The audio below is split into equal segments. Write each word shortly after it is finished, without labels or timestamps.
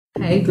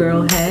Hey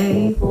girl,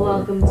 hey.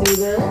 Welcome to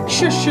the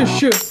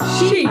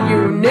She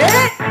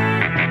unit.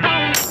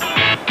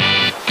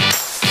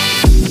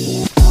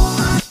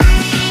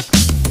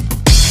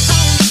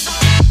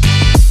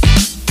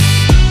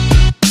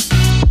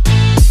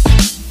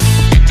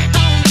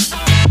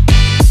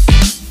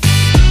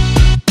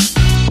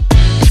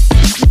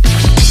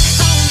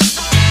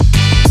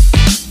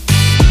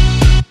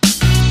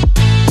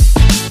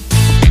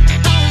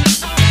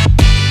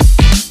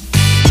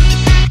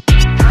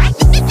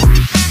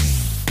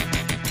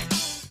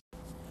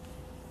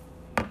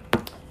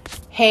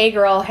 Hey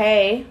girl,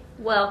 hey.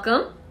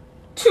 welcome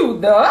To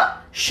the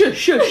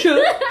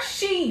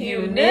She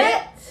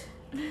unit.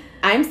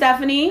 I'm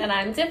Stephanie, And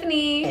I'm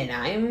Tiffany. And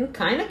I'm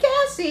kind of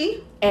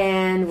Cassie.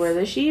 and we're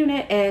the She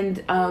Unit,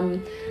 and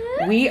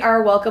we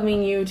are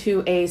welcoming you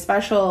to a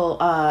special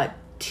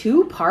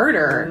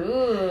two-parter,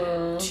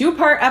 Ooh.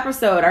 two-part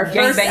episode, our Gangbang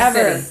first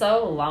ever. City.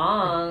 So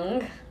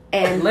long.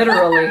 And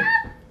Literally.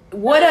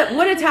 what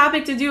a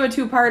topic to do a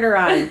two-parter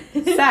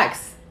on.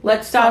 Sex.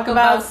 Let's talk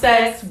about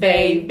sex,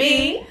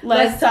 baby.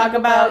 Let's talk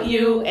about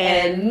you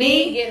and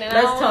me. You know,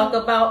 Let's talk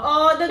about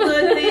all the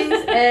good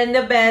things and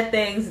the bad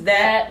things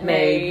that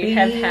may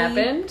have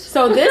happened.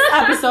 So this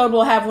episode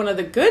will have one of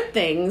the good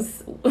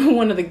things,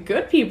 one of the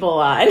good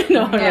people on.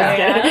 No, I'm Yeah.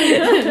 just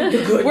kidding.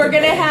 The good, we're the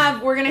gonna bad. have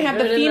The the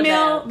good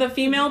and the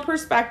female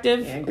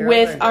perspective Yeah, girls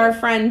with are our good.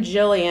 friend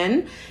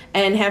Jillian,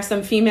 and have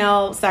some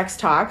female sex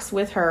talks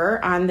with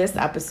her on this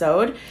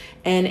episode.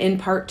 And in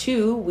part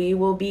 2, we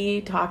will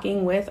be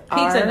talking with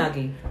Pizza our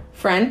Nuggy.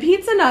 friend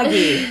Pizza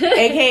Nuggy,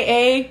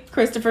 aka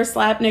Christopher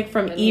Slapnick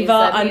from And he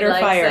Eva said Under he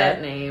likes Fire.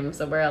 that name,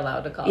 so we're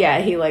allowed to call Yeah,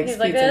 him. he likes He's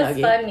like, Pizza that's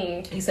Nuggy.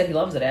 funny. He said he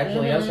loves it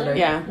actually yesterday.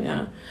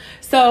 Yeah.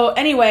 So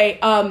anyway,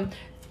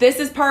 this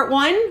is part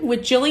 1 with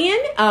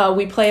Jillian.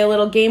 We play a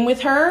little game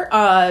with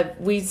her.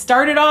 We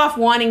started off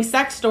wanting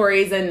sex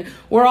stories, and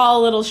we're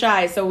all a little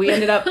shy, so we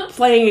ended up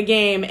playing a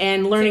game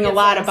and learning a get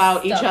lot some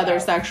about each stuff other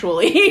out.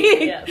 sexually.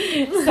 Yes.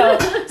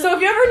 So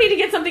if you ever need to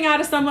get something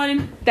out of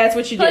someone, that's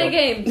what you Play do.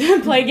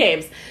 games. Play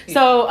games.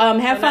 So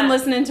have So fun that-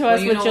 listening to Well,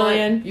 us you with know what?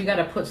 Jillian. You got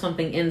to put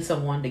something in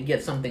someone to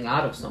get something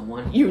out of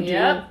someone. You do.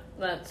 Yep,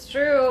 that's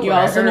true. You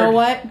I also know heard.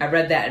 what? I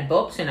read that in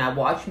books and I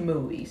watch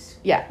movies.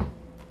 Yeah.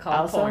 Called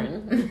Also-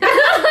 porn.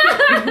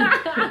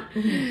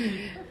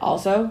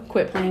 Also,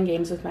 quit playing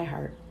games with my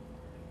heart.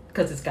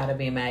 Because it's got to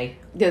be May.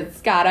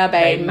 It's gotta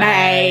be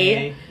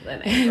May.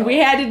 We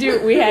had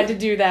to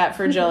do that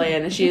for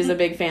Jillian. She is a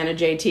big fan of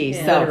JT.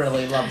 Yeah. So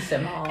Literally loves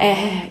him.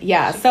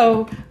 yeah.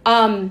 So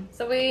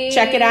So we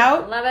Check it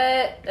out. Love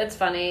it. It's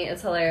funny.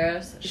 It's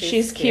hilarious.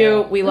 she's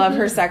cute. We love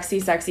her sexy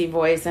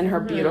voice and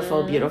her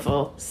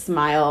beautiful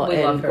smile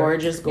We love and her.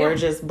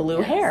 gorgeous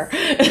blue hair.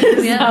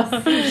 Yes. So,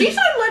 She's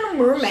our little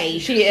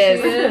mermaid. she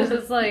It is. is.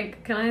 It's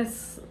like,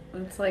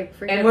 it's like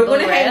freaking And we're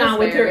going to blue hang out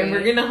with her and we're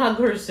raspberry. going to hug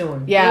her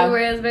soon. Yeah. Blue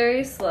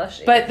raspberry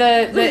slushy. But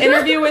the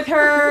interview with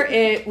her,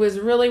 it was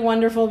really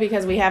wonderful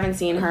because we haven't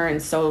seen her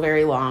in so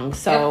very long.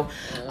 So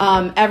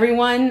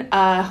everyone,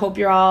 hope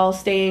you're all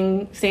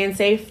staying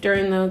safe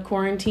during the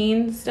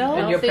quarantine still.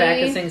 And you're Healthy.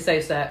 practicing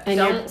safe sex. And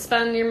don't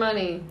spend your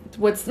money.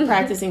 What's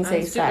practicing On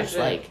safe stupid sex shit.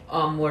 like?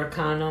 Wear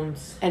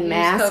condoms And Use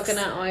masks.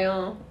 coconut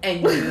oil.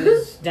 and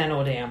use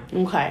Dental Dam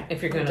Okay.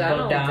 if you're going to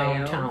Dental go Dam.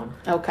 downtown.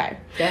 Okay.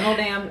 Dental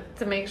Dam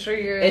To make sure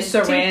your is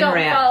teeth saran don't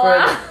wrap fall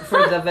out.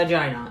 for the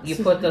vagina. You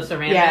put the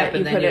saran Yeah, wrap and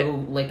you then put you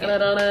lick it.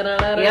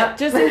 Yep.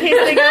 Just in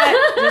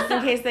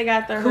case they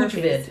got the Cooch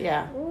herpes. vid.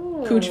 Yeah.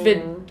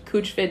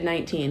 Coochvid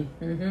 19.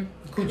 Mm-hmm.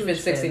 Cooch Fit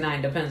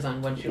 69 depends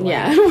on what you like.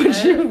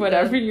 Yeah.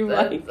 Whatever you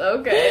That's like.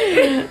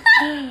 okay.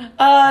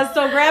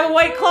 So grab a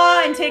White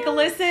Claw and take a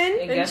listen.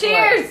 And guess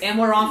cheers! what? And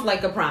we're off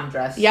like a prom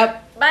dress.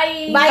 Yep.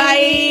 Bye.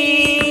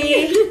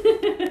 Bye.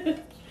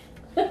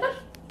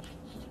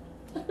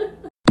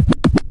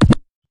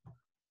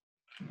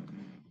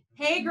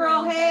 Hey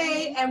girl,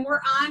 hey, and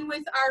we're on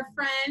with our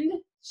friend,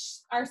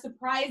 our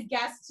surprise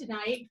guest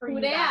tonight for Who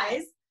you dat?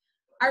 guys.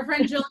 Our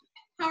friend Jillian.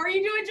 How are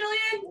you doing,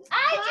 Jillian?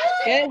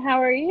 Good.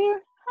 How are you?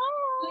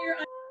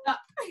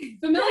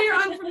 Familiar,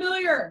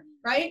 unfamiliar,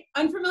 right?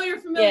 Unfamiliar,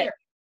 familiar.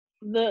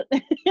 The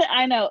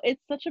I know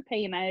it's such a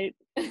pain.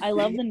 I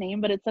love the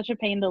name, but it's such a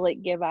pain to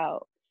like give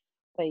out.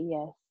 But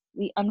yes,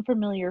 the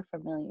unfamiliar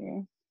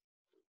familiar.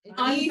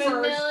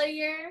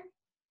 Unfamiliar.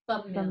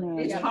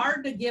 Familiar. It's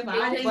hard to give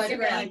out, It but, takes you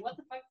like, what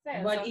the fuck is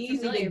that? but It's easy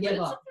to unfamiliar, give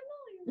but up.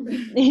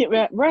 it's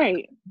unfamiliar.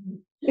 Right.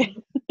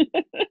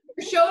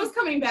 Your show's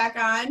coming back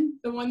on,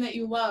 the one that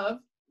you love,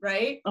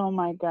 right? Oh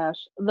my gosh.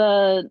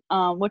 The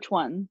which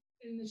one?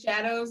 In the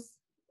shadows.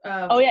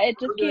 Oh yeah, it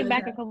just Good came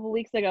back a job. couple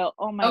weeks ago.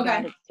 Oh my Okay.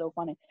 god, it's so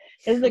funny.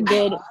 This is a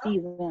good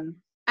season.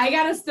 I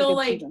gotta still Good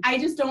like. season. I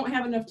just don't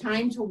have enough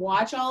time to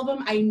watch all of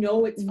them. I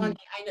know it's Mhm. funny.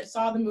 I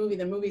saw the movie.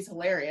 The movie's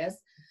hilarious.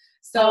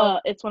 So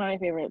It's one of my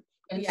favorites.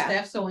 And Yeah.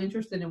 Steph's so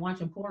interested in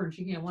watching porn,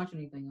 she can't watch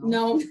anything else.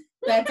 no,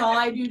 that's all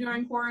I do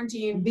during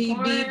quarantine.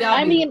 BBW.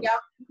 I mean,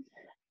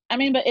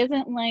 Yep. but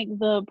isn't like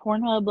the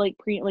Pornhub like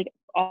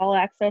all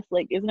access,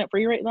 like isn't it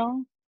free right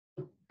now?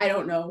 I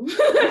don't know.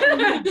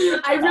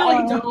 I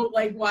really don't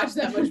like watch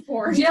that much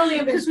porn.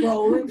 Jillian been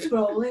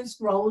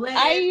scrolling.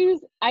 I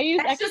use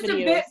That's X just a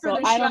videos, bit for so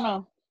the I don't show.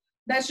 know.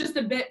 That's just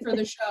a bit for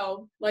the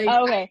show. Like,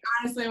 Okay.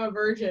 honestly, I'm a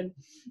virgin.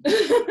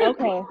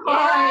 Okay.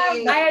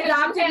 I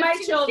adopted my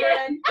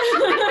children.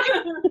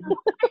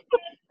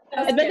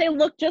 I bet they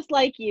look just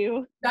like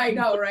you. I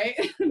know, right?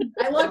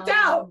 I looked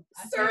out.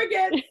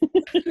 Surrogate.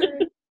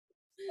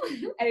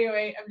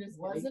 Anyway, I'm just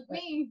Wasn't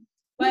me.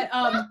 But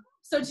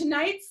so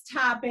tonight's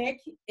topic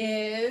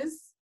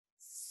is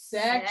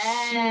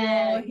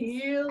sexual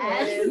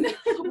healing.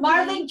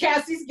 Marlene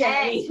Cassie's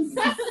gay.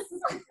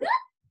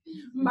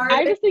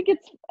 I just think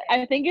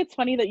it's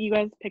funny that you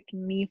guys picked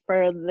me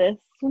for this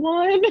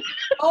one.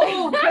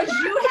 Oh, because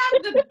you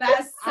have the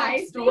best I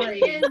sex story.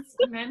 think it's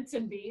meant to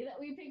be that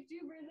we picked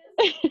you for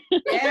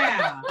this.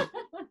 Yeah.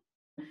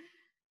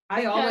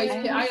 I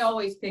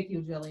always pick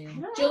you,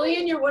 Jillian.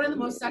 Jillian, you're one of the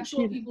most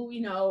sexual people we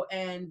know,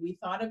 and we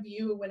thought of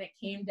you when it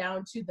came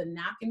down to the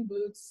knocking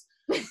boots,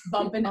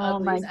 bumping Oh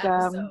my uglies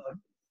God. episode.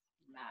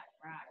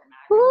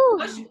 Woo.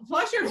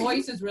 Plus your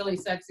voice is really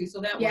sexy, so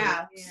that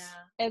Yeah. works.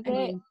 Yeah. Is I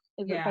mean,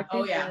 it yeah. sexy?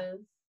 Oh yeah.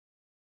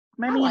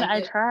 I I mean, like I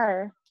it.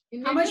 try.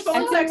 How much phone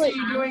feel sex are like-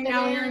 you doing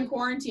now you're in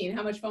quarantine?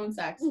 How much phone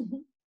sex?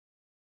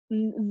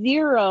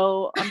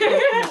 0,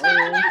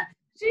 unfortunately.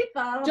 She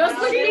thought Just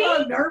about like it.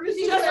 you, nervous.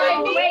 She's Just like,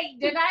 like me. wait,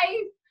 did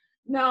I?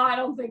 No, I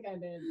don't think I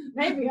did.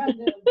 Maybe I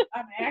did.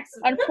 On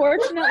accident.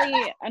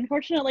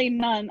 Unfortunately,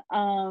 none.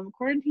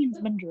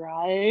 Quarantine's been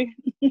dry.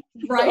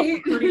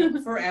 Right?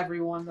 For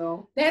everyone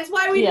though. That's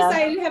why we Yeah.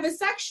 decided to have a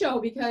sex show,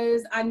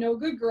 because on No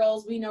Good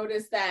Girls we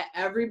noticed that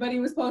everybody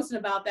was posting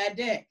about that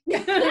dick.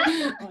 And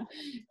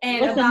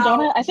Listen, about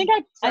don't I think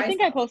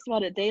I post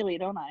about it daily,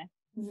 don't I?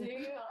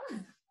 See?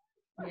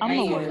 I'm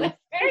Hey, the worst.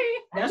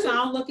 that's why I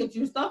don't look at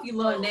you stuff, you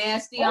little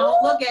nasty. I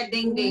don't look at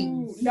ding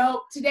dings.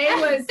 Nope. Today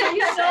was JT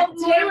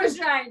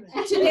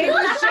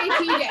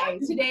Day.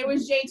 Today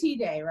was JT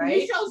Day,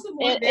 right? You show some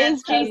more It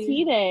is nasty.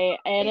 JT Day.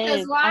 It Because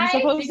is. why? I'm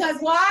supposed. Because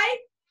why?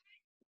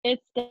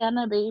 It's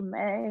gonna be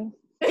May.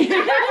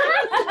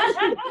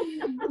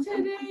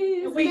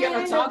 We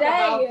gonna talk Today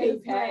about is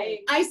PP.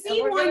 May. I And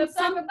seen we're one gonna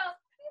talk about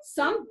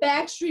some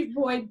Backstreet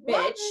Boy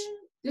bitch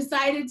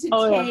decided to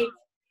Oh, yeah. take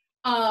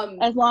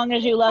As long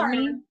as you love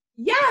me.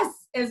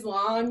 Yes, as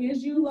long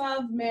as you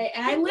love May.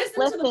 And I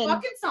listened to the Listen.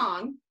 fucking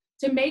song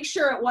to make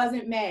sure it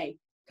wasn't May,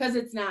 because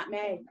it's not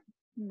May.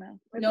 No.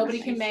 Nobody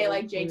can May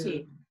like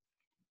JT.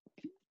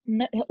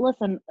 No,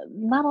 listen,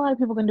 not a lot of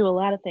people can do a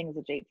lot of things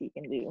that JT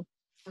can do.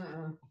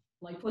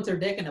 Like put their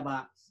dick in a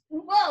box.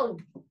 Whoa.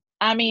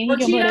 I mean, Or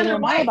he can cheat put on it their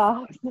in my wife.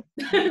 box.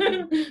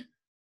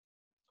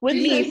 With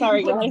She said me, you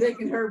sorry put guys. dick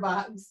in her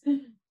box.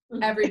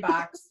 Every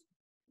box.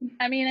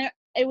 I mean,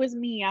 it was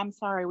me. I'm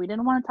sorry. We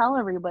didn't want to tell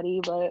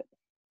everybody, but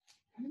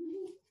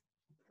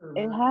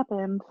it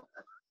happened.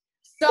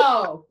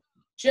 So,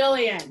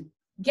 Jillian,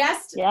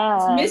 guest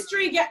Yeah.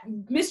 mystery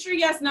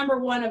guest number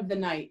 1 of the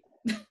night.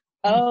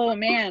 Oh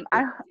man.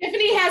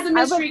 Tiffany has a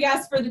mystery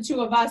guest for the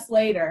 2 of us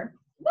later.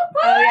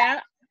 Oh yeah.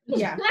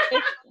 Yeah.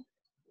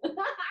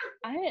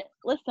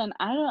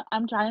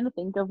 I'm trying to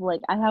think of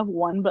like I have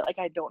one, but like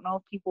I don't know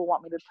if people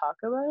want me to talk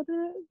about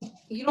it.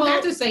 You don't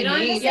have to say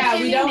names. Yeah,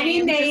 we don't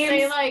need Just say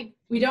names. like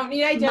We don't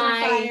need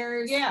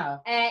identifiers. Yeah.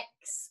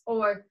 X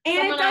or And it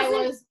someone I doesn't-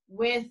 was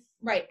with.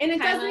 Right. And it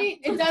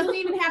Kinda. doesn't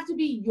even have to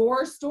be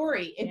your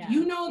story. If Yeah.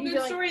 you know a You good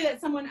can, like- story that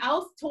someone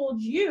else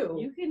told you,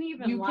 You can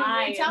even You can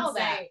lie retell and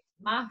that. say,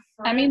 my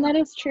friend. I mean, that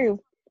is true.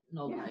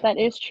 No lie. That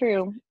is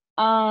true.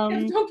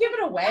 don't give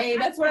it away.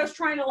 That's what I was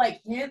trying to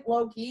like hint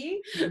low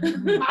key.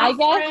 My I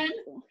guess- friend.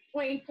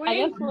 Wink, I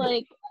guess wink.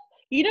 like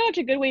what's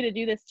a good way to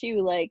do this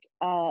too, like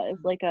is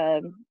like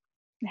a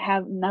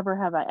never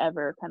have I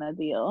ever kind of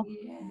deal.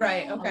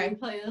 Right, Oh, okay. we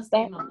play this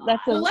That- game a lot.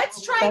 that's a- Well,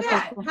 let's try That's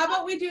that. a- How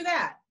about we do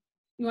that?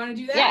 You want to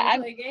do that? Yeah, Wanna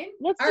I'm- play a game?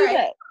 Let's All do right.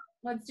 that.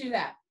 Let's do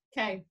that.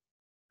 Okay.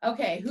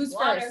 Okay, who's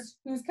Water. first?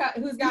 Who's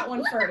got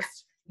one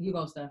first? You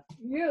go, Steph.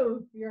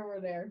 You're over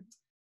there.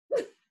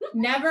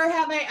 Never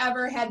have I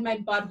ever had my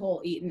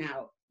butthole eaten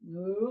out.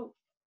 Nope.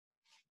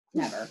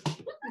 Never.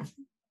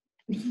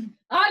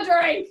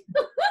 Andre!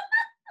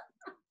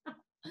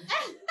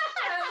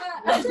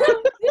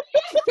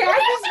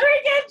 Cassie's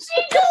freaking.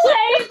 She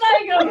delayed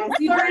like a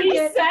Cassie 30 drank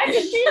it.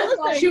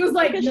 seconds. She was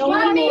like, Because no she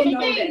one will didn't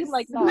notice. think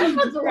like That that.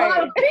 was a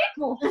lot of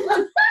people.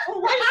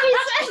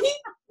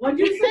 What'd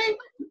you say?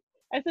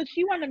 I said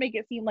she wanted to make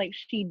it seem like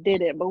she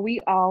did it, but we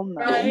all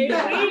know. Right? We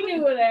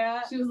knew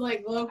that. She was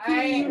like, low key,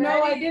 Alright, you know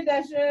I ready? did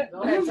that shit.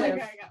 Go ahead, Okay, Tiff. I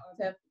got one.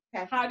 Tiff.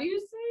 Okay. How do you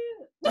say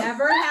it?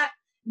 Never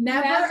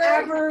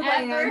ever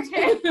land.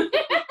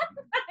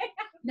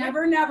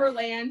 Never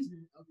land.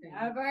 Okay.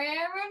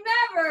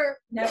 Never.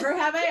 Never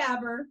have I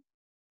ever.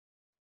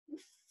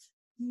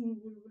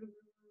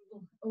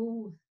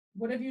 Oh,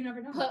 What have you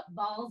never done? put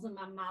balls in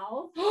my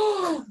mouth.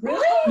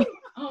 Really?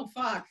 Oh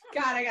fuck.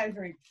 God, I gotta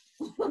drink.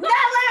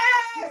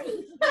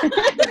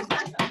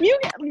 You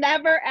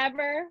never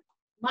ever.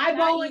 My Not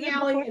bowling even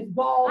alley before- is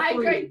ball I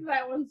free. drank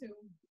that one too.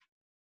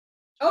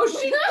 Oh,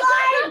 she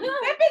lied.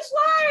 That bitch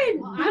lied.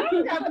 Well, I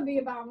don't gotta be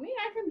about me.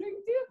 I can drink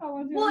too.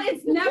 Well,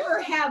 it's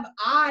never have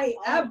I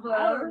ever.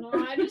 I don't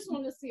know. I just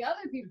want to see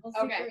other people's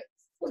Okay.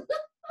 secrets.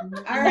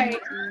 All right.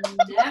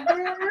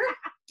 Never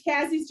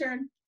Cassie's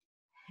turn.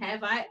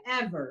 have I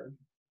ever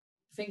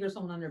fingered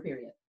someone on their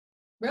period.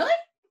 Really?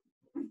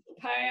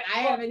 I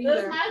haven't This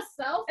either. has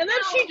self. And then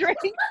she drank.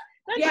 Then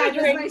Yeah, she does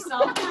drank.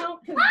 myself count?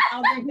 Because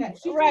I'll drink that.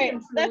 She's Right.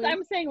 drinking That's Truly.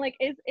 I'm saying. Like,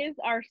 is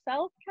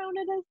ourself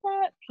counted as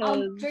that? I'll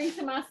 'Cause drink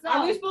to myself.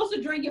 Are we supposed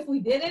to drink if we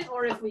didn't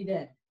or if we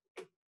did?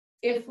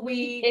 If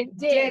we If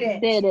did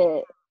it. did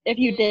it. If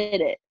you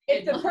did it.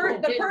 If the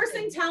Did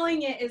person it.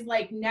 telling it is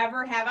like,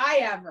 never have I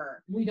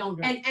ever, We don't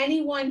drink. and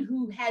anyone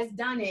who has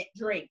done it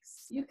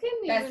drinks. You can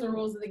That's even, the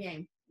rules of the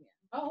game.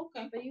 Oh,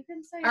 okay. But you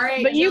can say. All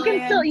right, But you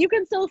Jillian.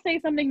 can still say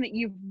something that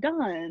you've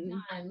done.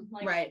 None.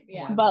 Like, Right.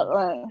 Yeah.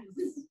 But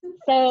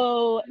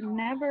so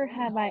never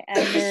have I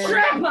ever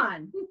Strap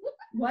on.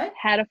 What?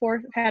 had a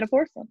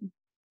foursome.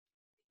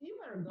 You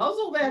better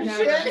guzzle that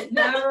Never. shit.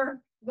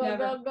 Never. Go, Never.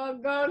 go, go,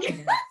 go.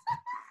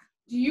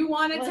 Do you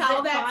want to Was tell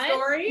it that fun?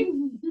 story?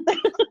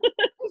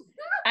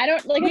 I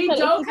don't like. We I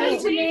said, don't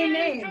it's, need to name We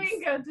names.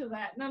 didn't go to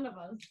that. None of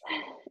us.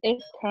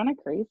 it's kind of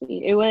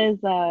crazy. It was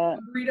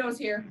Burritos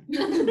here.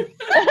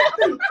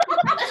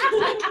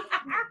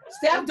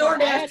 Step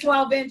DoorDash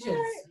 12 inches.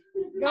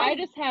 I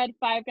just had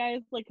Five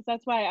Guys, like, 'cause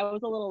that's why I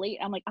was a little late.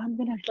 I'm like, I'm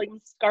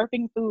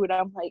scarfing food.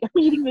 I'm like, I'm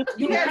eating this.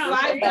 You food. had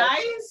Five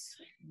Guys?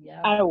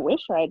 Yeah. I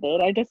wish I did.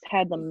 I just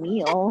had the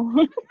meal.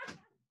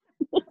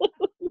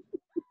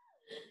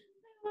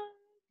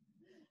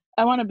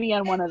 I want to be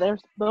on one of those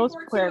Before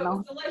square too, it now.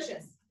 was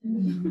delicious.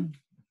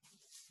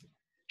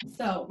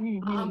 So,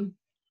 Mhm.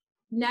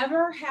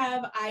 never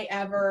have I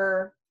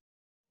ever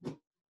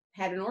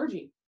had an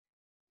orgy.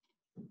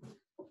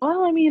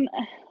 Well, I mean,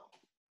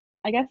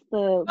 I guess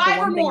the Five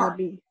or one thing more. would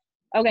be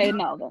okay.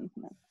 No, then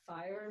no.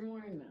 5 or more,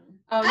 no.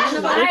 None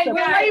of us. Five We're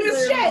Guys lame as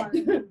or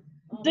shit.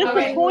 more.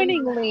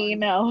 Disappointingly,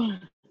 no.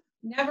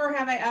 Never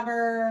have I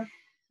ever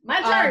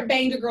My turn.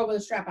 banged a girl with a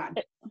strap on.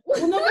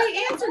 Well, nobody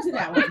answered to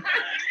that one.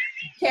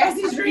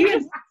 Cassie's You drinking.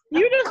 just,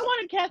 you just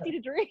wanted Cassie to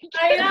drink.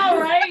 I know,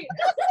 right?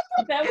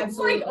 That was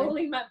Absolutely. like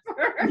only meant for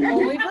her.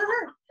 Only for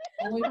her.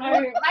 Only for her.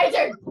 Alright, my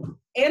turn.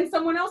 And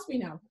someone else we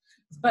know.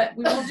 But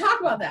we won't talk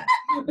about that.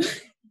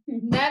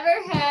 Never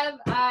have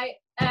I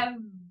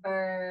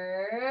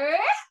ever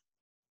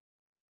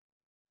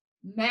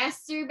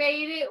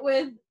masturbated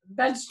with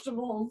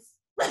vegetables.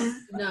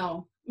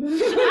 No.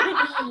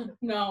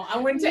 No. I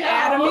went to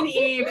Adam and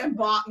Eve and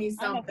bought me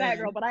something. I'm a fat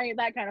girl, but I ain't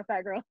that kind of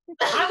fat girl. I'm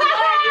glad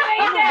you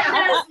ain't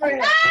that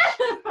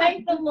desperate.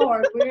 Thank the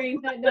Lord. We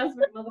ain't that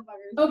desperate,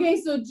 motherfuckers.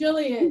 Okay, so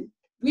Jillian,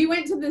 we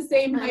went to the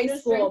same I'm high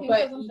just school, drinking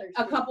but 'cause I'm thirsty.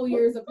 a couple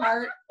years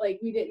apart. Like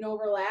we didn't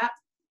overlap,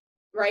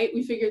 right?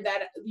 We figured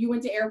that you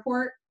went to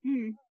airport.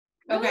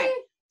 Okay,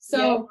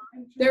 so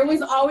there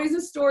was always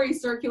a story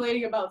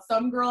circulating about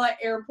some girl at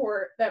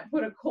airport that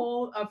put a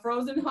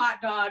frozen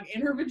hot dog in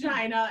her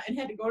vagina and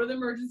had to go to the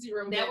emergency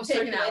room. and That get was it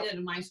taken out. circulated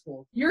in my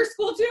school. Your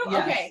school too?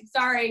 Yes. Okay,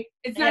 sorry,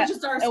 it's Yeah, not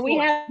just our And school.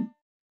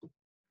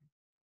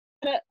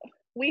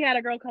 we had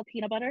a girl called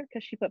Peanut Butter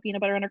because she put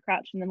peanut butter in her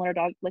crotch and then let her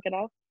dog lick it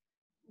off.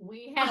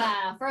 We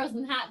had a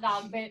frozen hot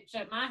dog bitch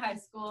at my high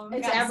school. And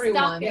It's got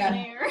everyone, stuck in yeah.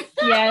 there.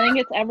 Yeah, I think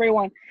it's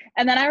everyone.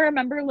 And then I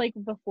remember like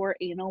before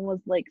anal was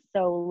like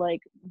so like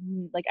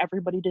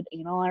everybody did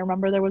anal. I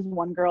remember there was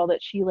one girl that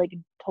she like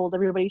told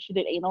everybody she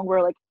did anal.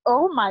 We're like,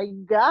 oh my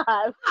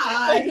god.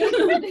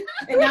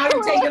 And now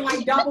you're taking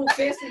like double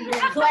fist and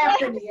getting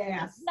clapped in the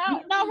ass.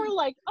 Now we're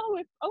like, oh,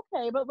 it's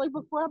okay, but like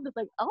before I'm just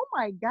like, oh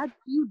my god,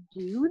 you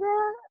do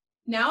that?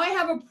 Now I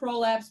have a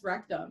prolapse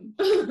rectum.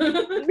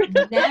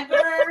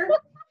 Never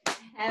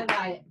have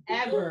I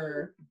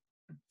ever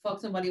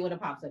fucked somebody with a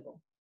popsicle.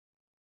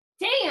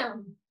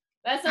 Damn.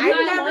 That's on I've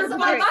my, never that's on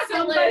my fucked bucket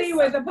somebody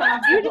list. with a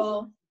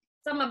popsicle.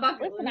 It's on my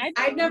bucket Listen, list.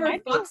 I've never I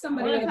do- fucked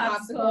somebody with a in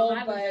popsicle,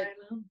 my but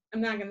vagina.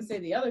 I'm not gonna say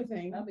the other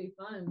thing. That'd be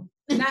fun.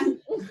 Not,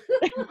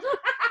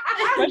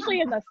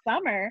 Especially in the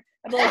summer.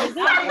 I'd be like, is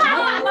this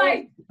I'm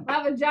like,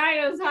 my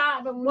vagina's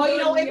hot, but Well, you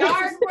know, it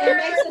yard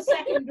makes a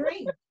second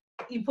drink.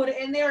 You put it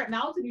in there, it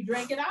melts, and you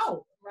drink it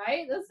out.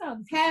 right? That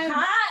sounds Have-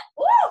 hot.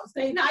 Woo!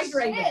 Stay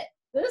hydrated. Shit.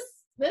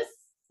 This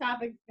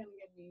topic's gonna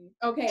get me.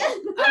 okay.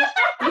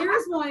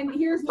 Here's one.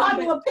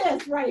 Puddle of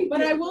piss, right?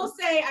 But I will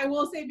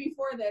say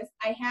before this,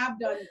 I have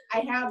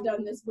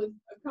done this with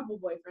a couple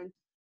boyfriends.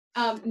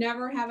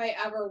 Never have I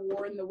ever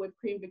worn the whipped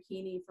cream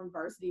bikini from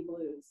Varsity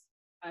Blues.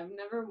 I've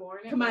never worn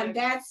it. Come but on, I've-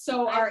 that's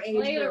so I our age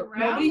played group. around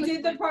Nobody with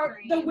did the whipped part.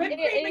 The cream. whipped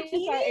cream It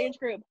is our bikini. age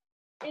group.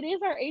 It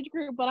is our age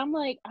group, but I'm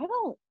like, I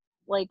don't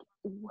like.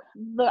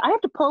 I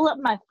have to pull up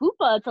my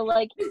fupa to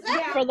like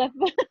Yeah. for the.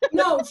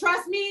 No,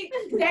 trust me,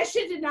 that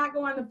shit did not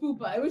go on the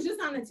fupa. It was just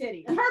on the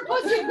titty. Her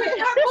pussy.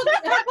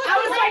 I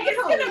was like,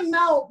 it's gonna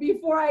melt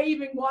before I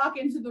even walk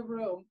into the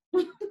room.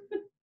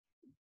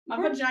 My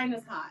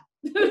vagina's hot.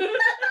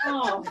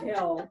 Oh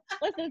hell.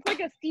 Listen, it's like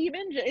a steam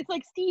engine. It's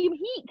like steam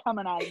heat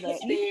coming out of it.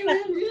 Steam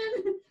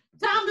engine.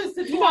 Thomas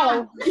the You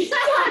gotta- twat.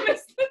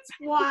 Thomas the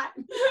twat.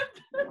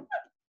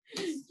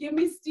 Give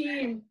me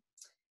steam.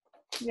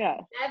 Yeah.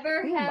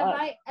 Never Too have much.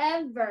 I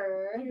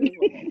ever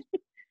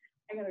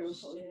I gotta go.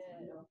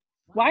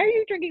 Why are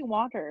you drinking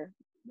water?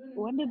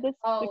 When did this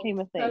became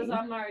a Because thing?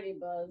 I'm already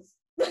buzzed.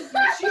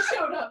 She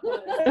showed up.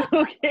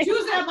 Okay. She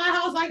was at my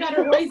house. I got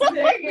her wasted.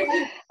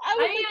 I I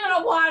was, need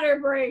a water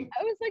break.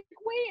 I was like,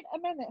 wait a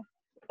minute.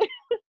 I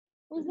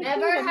was like,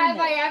 Never wait a have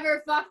minute. I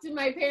ever fucked in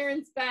my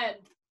parents' bed.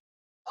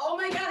 Oh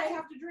my god, I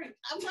have to drink.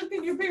 I'm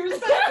looking your parents'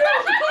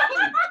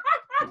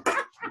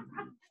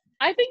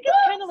 I think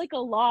it's kind of like a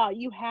law.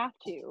 You have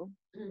to.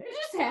 It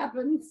just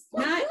happens.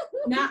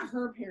 Not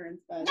her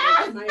parents' bed.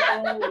 Like my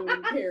own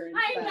parents'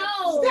 I bed.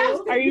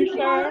 know. Are you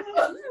sure?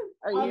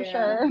 Are you Yeah.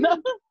 sure? My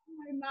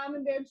mom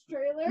and dad's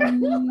trailer.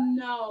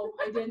 No,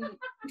 I didn't.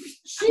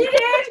 She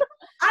did.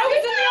 I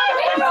was in the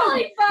We other room.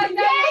 really fucked in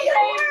the same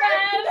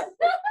bed.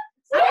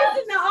 I was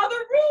in the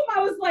other room. I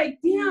was like,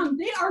 damn,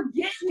 they are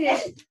getting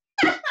it.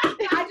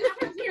 I just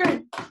kept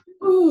hearing,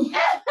 ooh.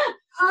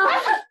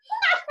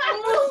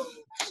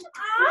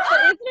 But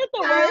isn't it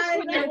the worst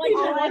when you're like the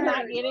God. one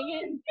not getting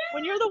it?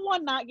 When you're the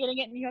one not getting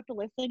it and you have to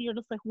listen, you're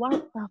just like, what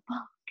the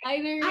fuck? I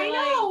know. You're I like,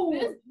 know.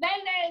 This, that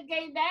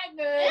ain't that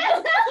good.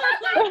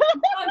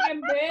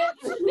 Fucking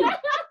bitch.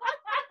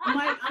 I'm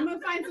like, I'm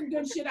gonna find some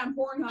good shit on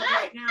Pornhub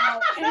right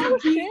now and Oh,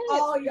 beat shit.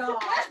 all y'all.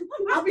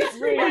 I'll be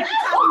screaming at the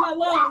top of my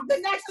lungs. The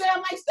next day, I'm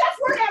like, Steph,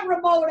 where that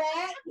remote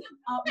at?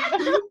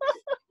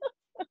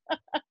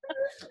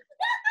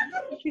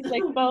 She's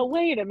like, but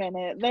wait a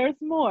minute, there's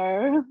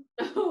more.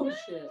 Oh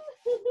shit.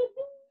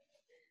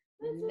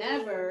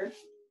 Never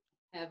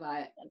have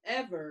I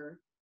ever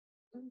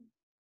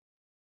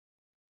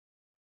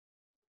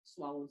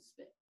swallowed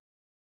spit.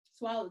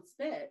 Swallowed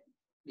spit.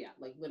 Yeah,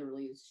 like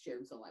literally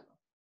shared saliva.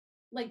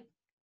 Like,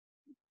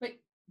 but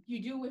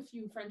you do if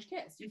you French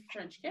kiss. You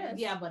French kiss.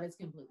 Yeah, but it's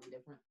completely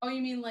different. Oh,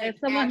 you mean like If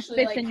someone actually,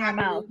 spits like, in your have a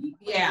mouth. loogie?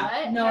 Yeah.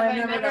 What? No, Have I've I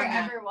never never done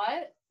that. ever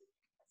what?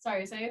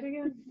 Sorry, say it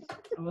again.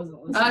 I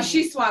wasn't listening.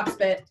 She swap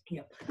spit.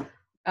 Yep.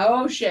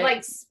 Oh shit.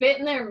 Like spit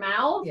in their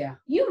mouth? Yeah.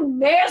 You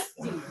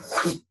nasty.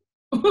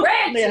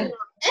 Rich. Yeah.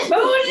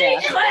 Bougie.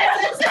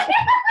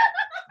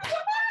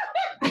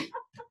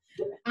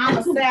 I'm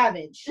a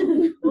savage.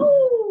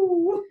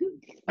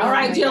 All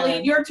right, my Jillian,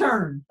 God. your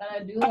turn. But I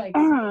do like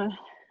All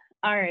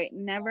right,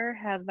 never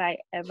have I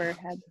ever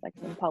had sex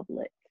in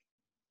public.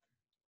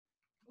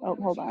 Oh,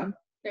 hold on.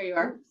 There you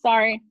are.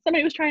 Sorry,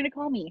 somebody was trying to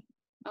call me.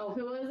 Oh,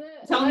 who was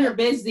it? Tell them you're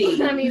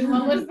busy. I mean,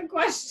 what was the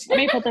question? Let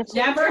me put this.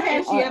 Never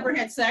has she Oh. ever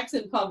had sex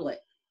in public.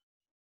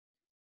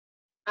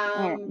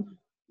 Like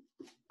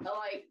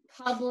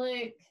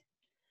public.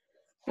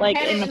 Like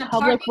Had in it the a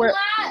public parking where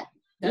lot?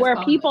 That's where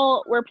public.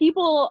 people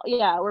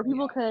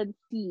could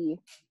see.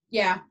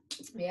 yeah.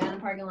 Yeah, in a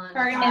parking lot.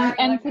 Parking lot.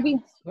 And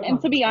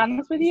to be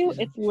honest with you,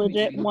 it's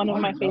legit one of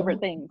my favorite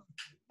things.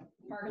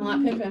 Parking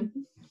lot pimping.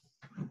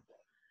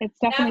 It's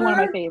definitely one of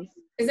my faves.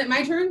 Is it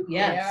my turn?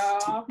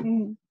 Yes.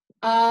 Mhm.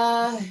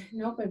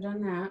 Nope, I've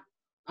done that.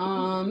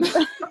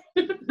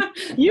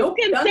 You Nope,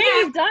 can done say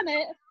that. you've done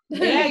it.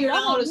 Yeah, you're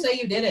not allowed to say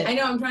you did it. I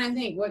know, I'm trying to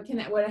think. What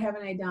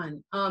haven't I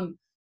done?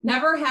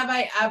 Never have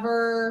I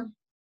ever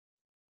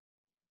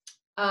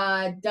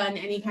done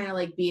any kind of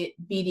like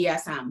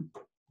BDSM.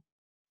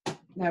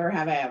 Never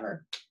have I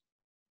ever.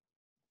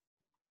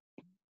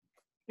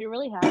 You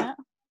really haven't.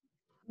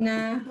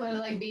 Nah. What,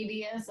 like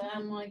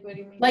BDSM? Like, what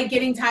do you mean? Like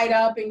getting tied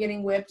up and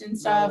getting whipped and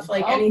stuff.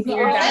 Like Oh, anything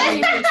girl. that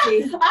you can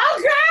see.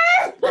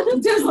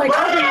 Okay. Just like,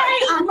 okay,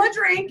 I'm a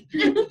drink.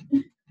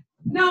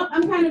 No,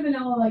 I'm kind of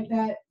vanilla like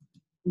that.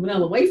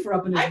 Vanilla wafer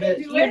up in this I can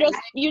bitch. do it.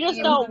 You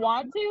just don't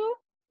want to.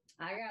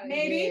 I gotta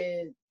Maybe.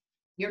 get-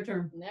 Your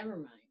turn. Never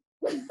mind.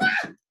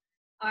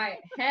 All right.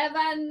 Have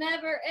I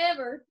never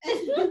ever?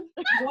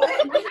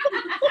 What?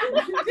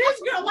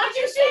 This girl, why'd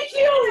you shake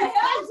you?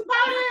 That's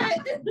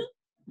about it.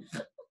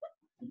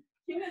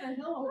 Give it a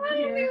hill over I don't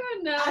here.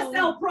 even know. I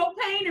sell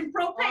propane and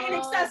propane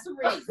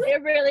accessories.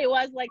 It really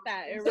was like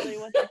that. It really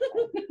was. Like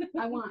that.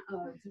 I want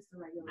just a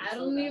regular. I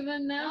don't soda.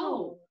 even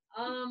know.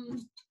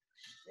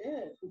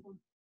 Shit.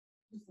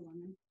 Just a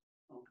lemon.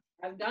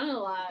 I've done a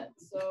lot,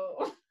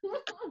 so.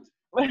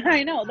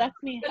 I know that's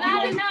me. But I'm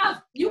not like,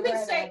 enough. You can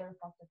say.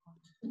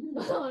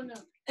 Oh no.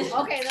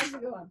 Okay, that's a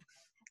good one.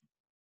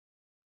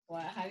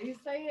 What? How do you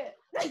say it?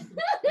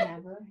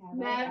 Never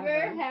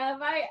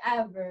have I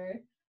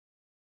ever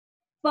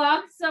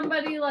fucked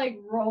somebody like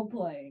role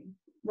playing.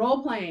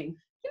 Role playing.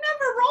 You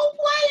never role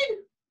played.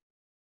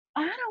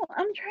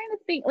 I'm trying to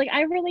think. Like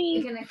I really.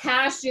 Like in a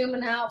costume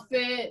and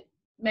outfit,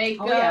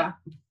 makeup, Oh yeah.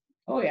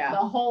 Oh the yeah.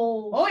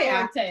 whole Oh,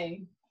 yeah.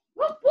 forte.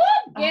 Whoop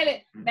whoop. Get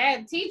it?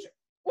 Bad teacher.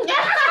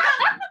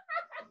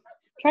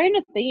 Trying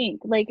to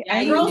think. Like Yeah,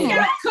 I you Girl don't know.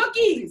 did. Scout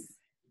cookies.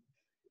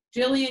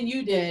 Jillian,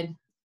 you did.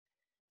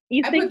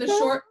 You I think put the so?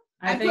 short.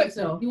 I think put,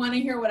 so. You want to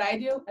hear what I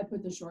do? I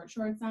put the short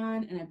shorts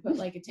on and I put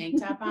like a tank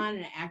top on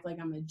and I act like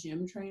I'm a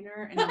gym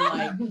trainer and I'm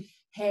like,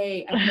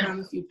 hey, I put on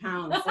a few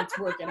pounds. Let's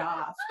work it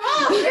off.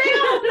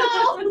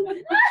 Oh, hell no.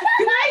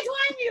 Can I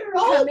join you,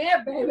 Role? Come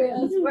here, baby.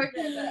 Let's work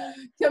it out.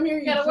 Come here,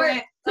 you Gotta work.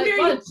 Come Like, here,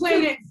 you what?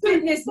 Planet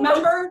Fitness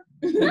member.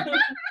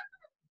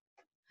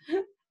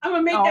 I'm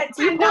gonna make that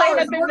you $10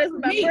 Planet work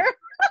Fitness for me. member?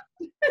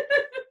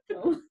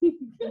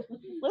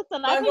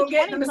 Listen, Wanna I go pay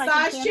get in 20 the so I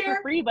can massage tan chair?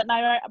 for free, but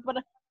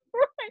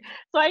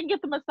so I can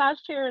get the massage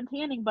chair and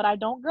tanning, but I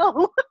don't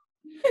go.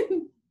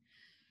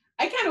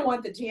 I kind of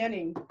want the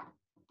tanning.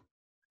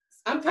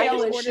 I'm I pale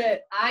just as ordered-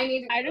 shit. I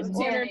need to I go just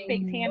ordered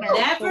fake tanning. tanner, so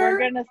we're Never-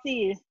 gonna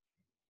see.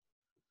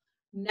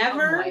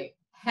 Never white.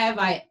 have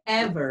I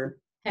ever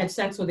had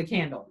sex with a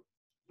candle.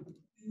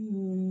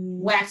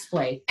 Wax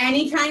play.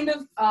 Any kind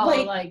of Oh,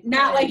 like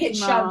not like it's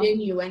No. shoved in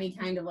you. Any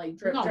kind of like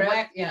drip, No, drip.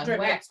 wax, yeah, drip,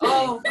 wax drip. play.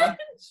 Oh,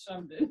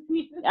 Shoved in.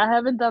 I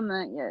haven't done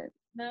that yet.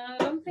 No, I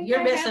don't think You're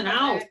I missing have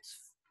out. that.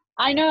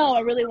 I know, I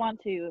really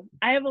want to.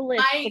 I have a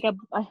list.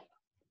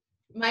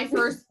 my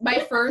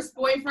first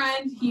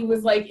boyfriend, he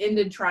was like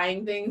into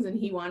trying things and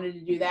he wanted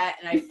to do that,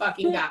 and I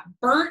fucking got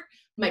burnt.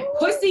 My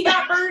pussy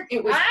got burnt.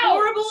 It was Ouch.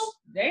 horrible.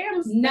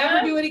 Damn.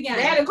 Never do it They had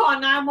again. to call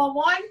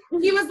 911.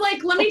 He was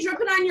like, "Let me drip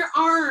it on your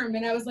arm,"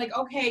 and I was like,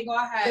 "Okay, go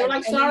ahead." They're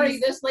like, And then sorry,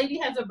 he's- this lady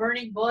has a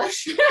burning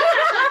bush.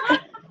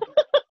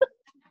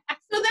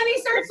 So then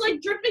he starts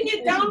like dripping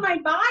it down my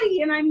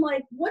body, and I'm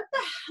like, "What the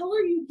hell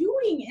are you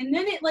doing?" And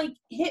then it like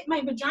hit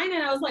my vagina,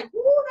 and I was like,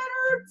 "Ooh, that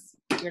hurts."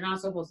 You're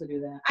not supposed to do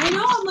that. I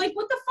know. I'm like,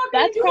 "What the fuck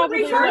That's are you probably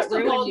doing?" what First of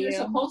all, ruined you're you.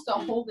 supposed to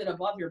hold it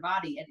above your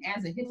body, and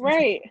as it hits you,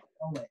 Right.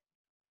 throw it.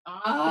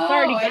 Oh,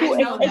 already I cool.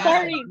 didn't know It's that.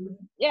 already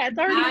it's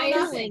already Nice.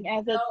 cooling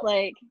as it's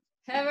like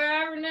Have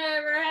I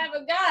never have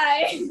a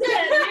guy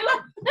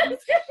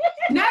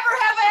Never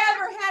have I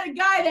ever had a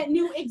guy that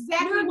knew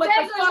exactly what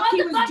the fuck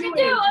he was doing.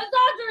 do?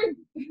 I'm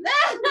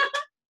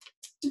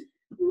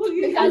Look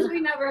at because him. we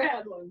never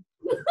had one.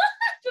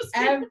 Just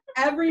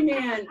Every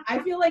man. I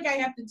feel like I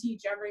have to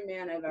teach every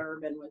man I've ever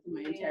been with in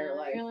my entire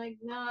life. You're like,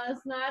 no,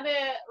 that's not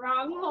it.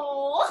 Wrong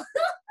hole.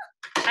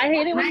 I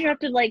hate it when you have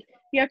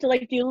to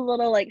do the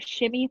little like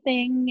shimmy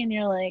thing and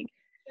you're like,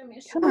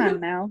 come on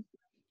now.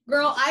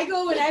 Girl, I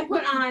go and I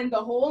put on the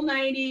whole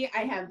 90. I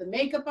have the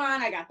makeup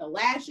on. I got the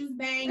lashes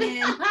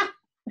banging.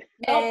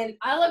 And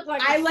I look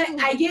like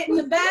I get in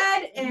the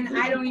bed and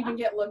I don't even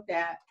get looked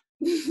at.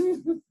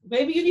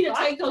 Maybe you need to Fuck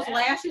take those that.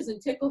 lashes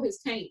and tickle his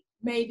taint.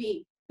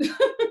 Maybe.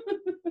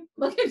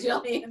 Look at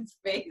Jillian's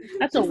face.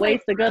 That's a She's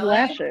waste like, of good "Really?"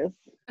 lashes.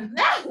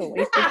 That's a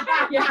waste of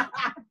Yeah.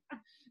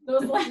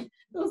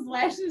 Those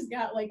lashes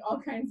got like all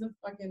kinds of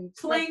fucking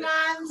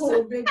Klingons.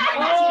 COVID.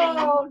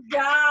 Oh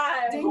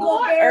God.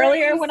 Dingleberries.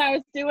 Earlier when I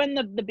was doing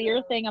the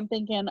beer thing, I'm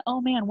thinking, oh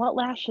man, what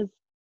lashes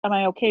am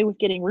I okay with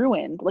getting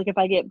ruined? Like if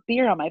I get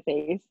beer on my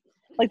face.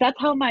 Like that's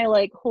how my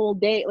like whole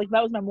day, like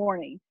that was my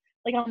morning.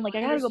 Like I'm like,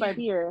 I gotta go buy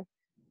beer.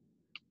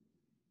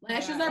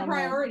 Lashes Yeah, are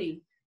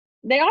priority.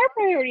 They are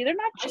priority. They're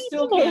not I cheap.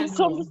 still either. can't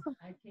So I'm do just-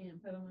 I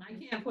can't put them on. I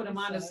can't put them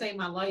on to save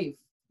my life.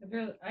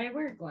 I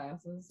wear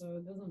glasses, so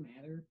it doesn't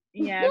matter.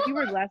 yeah, if you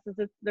wear glasses,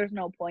 there's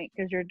no point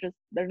because they're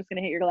just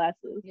gonna hit your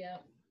glasses. Yeah.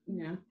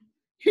 Yeah.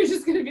 You're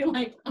just gonna be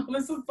like, oh,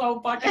 this is so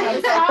fucking It's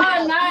upsetting.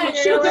 all night.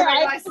 Shoot You're your wearing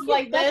eyes glasses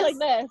like That's this. like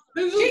this.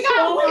 This She is got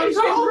so one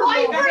control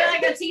I uncomfortable. feel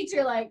like a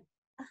teacher, like,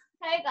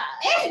 hey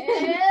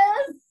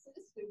guys.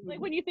 Like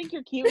when you think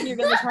you're cute and you're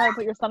in the car and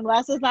put your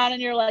sunglasses on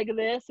and you're like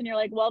this and you're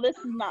like, well, this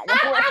is not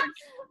gonna work.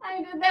 I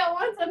did that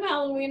once on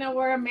Halloween. I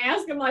wear a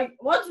mask. I'm like,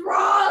 what's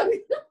wrong?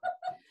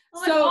 I'm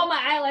like, So- all my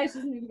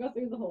eyelashes need to go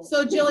through the hole.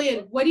 So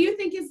Jillian, what do you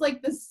think is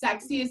like the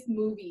sexiest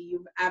movie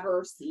you've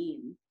ever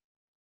seen?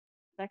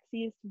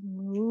 Sexiest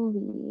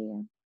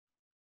movie.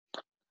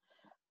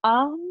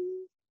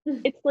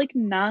 It's like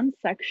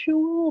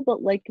non-sexual,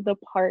 but like the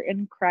part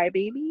in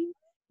Crybaby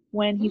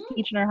when he's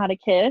teaching her how to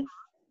kiss.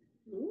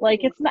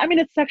 Like it's not. I mean,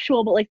 it's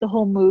sexual, but like the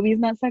whole movie's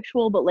not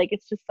sexual. But like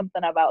it's just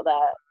something about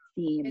that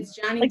scene. It's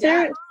Johnny Like Depp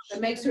there-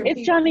 that makes her. It's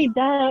pee. Johnny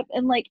Depp,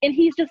 and like, and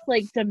he's just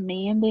like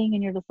demanding,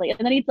 and you're just like, and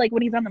then he's like,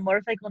 when he's on the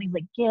motorcycle, and he's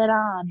like, get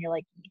on. You're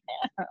like,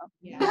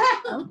 Yeah.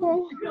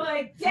 okay. You're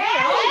like,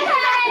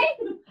 Hey!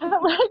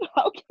 I'm like,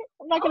 okay.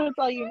 I'm not gonna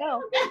tell you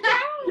no.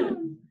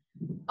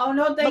 Oh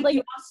no, thank like-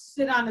 you. I'll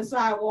sit on the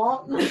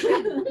sidewalk.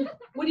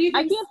 what do you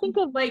I think? can't think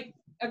of like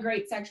a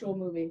great sexual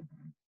movie,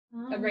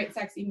 a great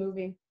sexy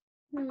movie.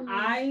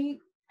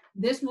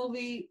 This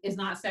movie is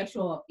not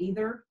sexual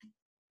either,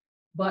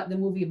 but the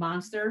movie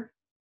Monster.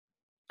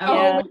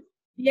 Yeah. Oh,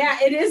 yeah,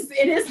 it is.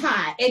 It is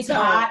hot. It's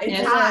hot. It's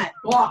It's hot.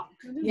 Well,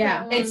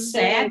 Yeah, it's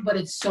sad, but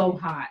it's so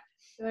hot.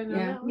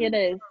 Yeah. it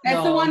is. That's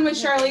the No. one with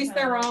Charlize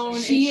Theron.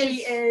 and She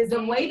she is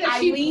the way that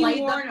she Eileen played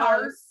the Wuornos.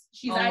 part.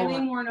 She's Oh.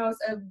 Eileen Wuornos,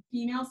 a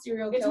female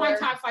serial It's killer. my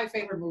top 5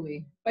 favorite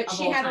movie. but of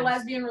she all had a time.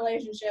 lesbian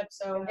relationship,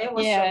 so It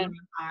was Yeah. so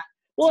hot.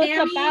 Well, Tammy-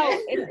 it's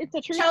about it's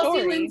a true Chelsea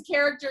story. Lynn's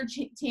character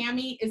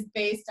Tammy is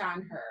based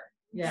on her.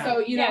 Yeah. So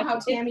you know Yeah. how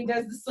Tammy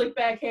does the slick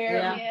back hair.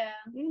 Yeah.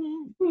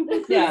 Mhm.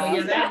 So, Yeah.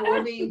 yeah, that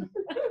movie.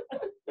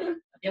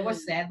 It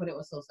was sad, but it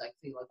was so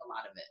sexy, like a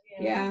lot of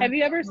it. Yeah. Have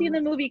you ever seen the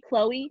movie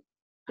Chloe?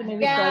 The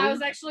movie Yeah, Chloe. I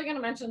was actually gonna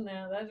mention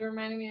that. That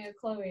reminded me of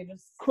Chloe.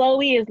 Just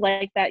Chloe is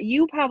like that.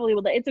 You probably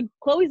would.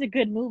 Chloe's a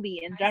good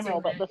movie in I've general,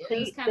 seen but that. the It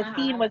was scene, kinda the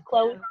scene hot, with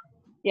Chloe, yeah.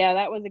 yeah,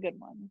 that was a good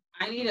one.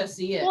 I need to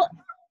see it. Well,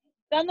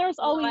 Then there's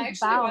Well, I always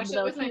actually Bound watched it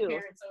though with my too.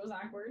 parents, so it was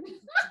awkward.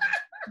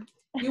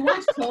 You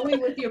watched Chloe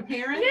with your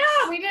parents?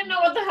 Yeah, we didn't know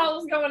what the hell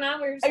was going on.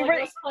 We were just like, Right.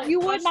 let's play- You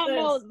would watch not this.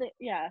 know that,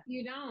 yeah.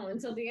 You don't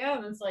until the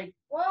end. It's like,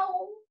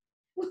 whoa.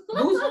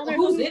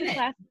 Who's in it?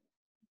 It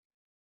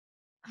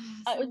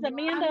was Some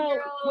Amanda. blonde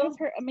What girl. is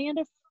her?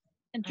 Amanda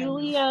and I don't know.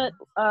 Julia.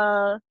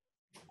 Or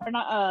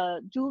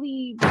not.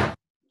 Julie.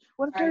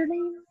 What's her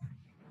name?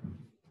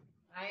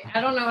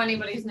 I don't know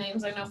anybody's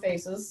names. I know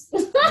faces.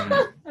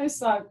 I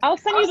suck. I'll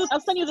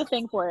send you the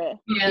thing for it.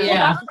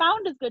 Yeah.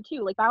 Bound is good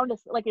too. Like Bound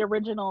is like the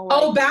original.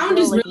 Oh, like, Bound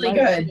real, is like, really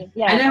lesbian. good.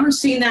 Yeah. I never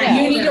seen that.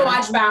 Yeah. You need to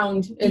watch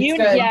Bound. It's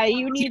good. Yeah,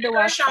 you need to Jennifer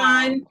watch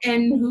Bound. Sean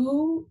and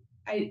who?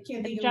 I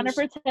can't think of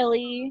Jennifer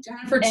Tilly.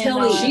 Jennifer and,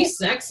 Tilly. She's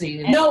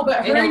sexy. no,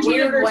 but in her a and Gina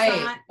weird way.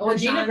 Gershon. Oh,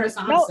 Gina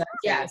Gershon- Gershon's No. sexy.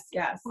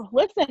 Yes.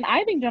 Listen,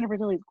 I think Jennifer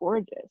Tilly's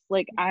gorgeous.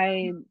 Like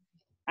I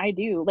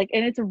do. Like,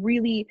 and it's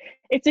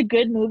a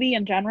good movie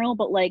in general,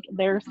 but like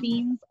their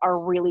scenes are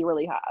really,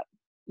 really hot.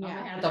 I'm gonna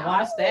Yeah. have to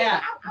watch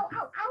that.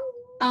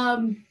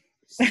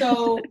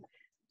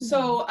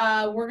 So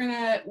we're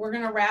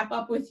gonna wrap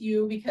up with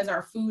you because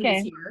our food is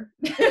Okay. here.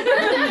 We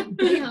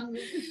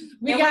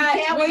we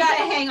can't wait to got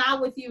hang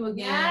out with you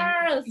again.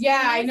 Yes.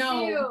 yeah, I miss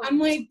know. you. I'm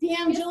like,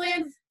 damn,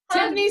 Jillian.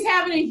 Tiffany's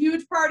having a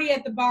huge party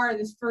at the bar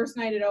this first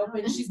night it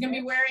opens. She's gonna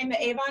be wearing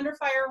the Ava Under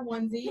Fire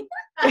onesie.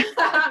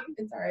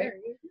 It's all right.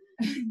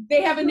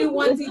 They have a new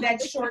onesie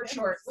that's shorts,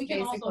 We can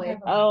also basically.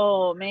 have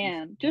Oh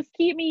man, just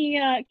keep me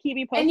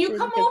posted. And you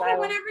come because I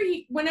over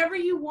will- whenever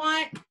you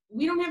want.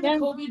 We don't have the Yeah.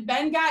 COVID.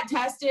 Ben got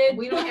tested.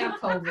 We don't have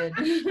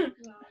COVID.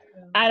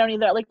 I don't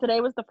either. Like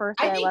today was the first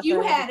day I I think left. you I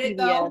went had to it CVS,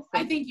 though. I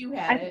and think you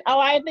had it.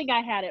 I think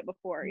I had it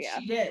before. Yeah.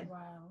 She did.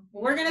 Wow.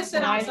 We're gonna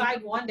sit Nice.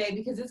 outside one day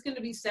because it's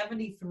gonna be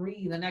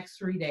 73 the next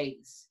 3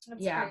 days.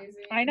 That's Yeah. crazy.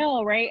 I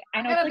know, right?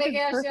 I know got a it's like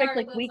big-ass a perfect yard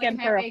like that's, weekend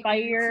like, for half a acres.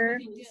 fire.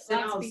 You can sit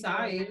Lots of people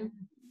outside. in there.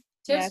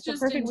 Yeah, Tiff's it's a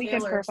just perfect in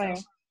weekend for Taylor, a fire.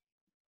 so-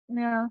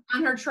 Yeah,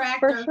 on her for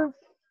tractor. sure.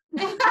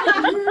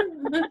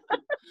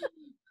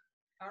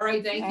 All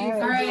right, thank you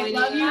All for right, joining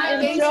love you. us.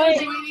 Thanks Enjoy. for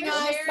joining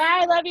us.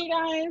 Bye, love you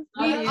guys.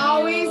 We Love you.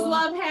 always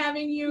love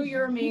having you.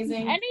 You're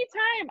amazing.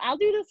 Anytime. I'll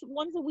do this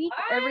once a week,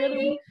 every other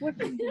Bye.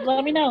 week.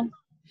 Let me know.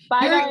 Bye,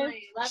 Here- guys.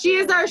 Love She you.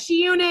 is our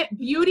She Unit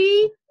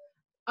Beauty,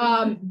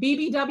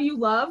 BBW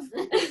Love,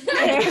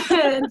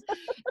 and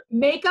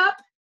makeup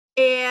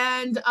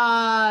and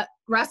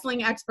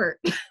wrestling expert.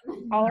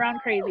 All around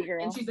crazy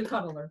girl. And she's a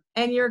cuddler.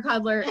 And you're a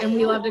cuddler, and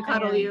we love to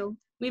cuddle Man. you.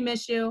 We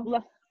miss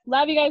you.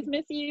 Love you guys.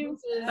 Miss you.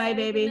 Bye,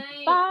 baby.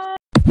 Good night. Bye.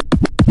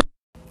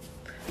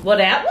 Well,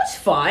 that was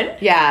fun.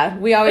 Yeah,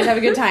 we always have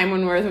a good time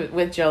when we're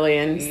with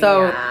Jillian.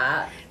 So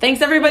Yeah.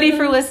 thanks everybody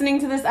for listening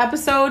to this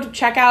episode.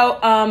 Check out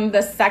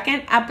the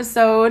second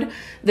episode,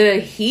 the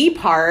he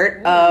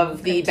part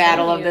of the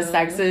Battle of the continue.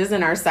 Sexes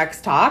and our sex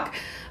talk.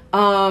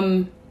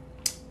 And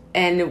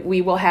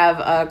we will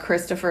have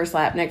Christopher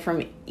Slapnick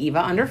from Eva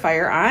Under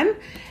Fire on.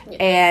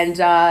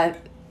 And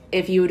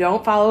if you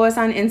don't follow us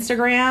on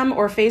Instagram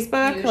or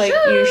Facebook,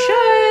 you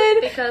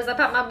should. Because I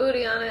put my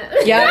booty on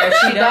it. Yeah, Yes,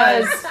 she she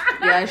does. does.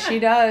 Yes, she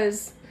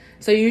does.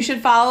 So you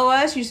should follow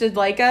us. You should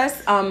like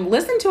us.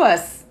 Listen to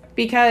us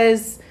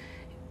because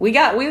we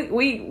lost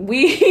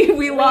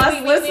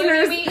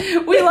listeners.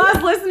 We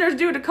lost listeners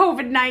due to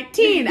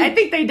COVID-19. I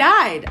think they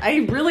died.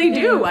 I really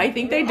do. I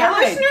think they Our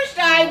died. listeners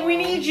died. We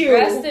need you.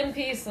 Rest in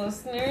peace,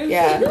 listeners.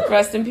 Yeah.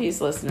 Rest in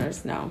peace,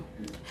 listeners. No.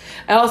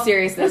 In all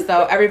seriousnness,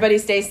 though, everybody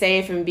stay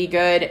safe and be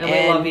good. And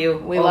we love you.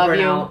 We Over love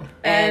and you. out.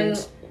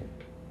 And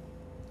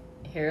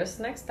Hear us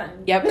next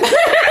time. yep. The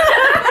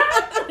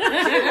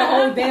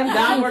whole damn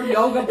downward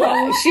yoga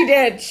pose. She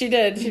did. She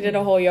did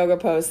a whole yoga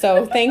pose.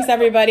 So thanks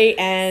everybody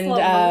and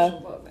Slow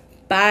motion.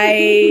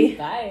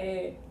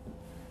 bye.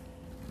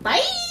 Bye.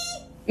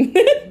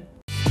 Bye.